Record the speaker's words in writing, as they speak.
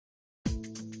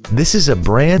This is a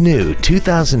brand new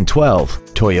 2012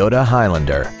 Toyota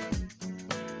Highlander.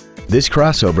 This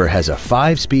crossover has a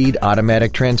 5-speed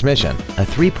automatic transmission, a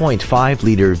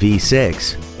 3.5-liter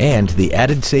V6, and the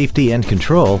added safety and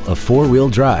control of 4-wheel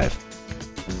drive.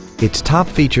 Its top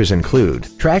features include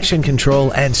traction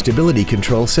control and stability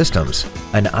control systems,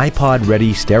 an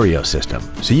iPod-ready stereo system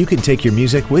so you can take your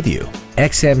music with you,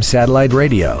 XM satellite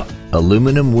radio,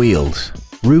 aluminum wheels,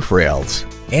 roof rails,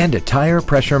 and a tire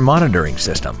pressure monitoring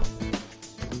system.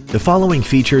 The following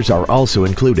features are also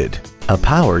included: a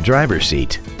power driver's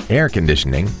seat, air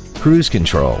conditioning, cruise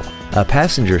control, a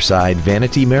passenger side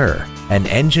vanity mirror, an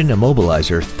engine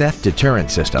immobilizer theft deterrent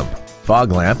system,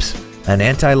 fog lamps, an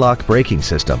anti-lock braking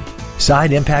system,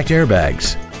 side impact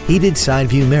airbags, heated side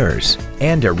view mirrors,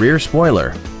 and a rear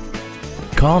spoiler.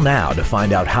 Call now to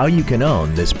find out how you can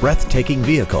own this breathtaking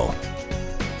vehicle.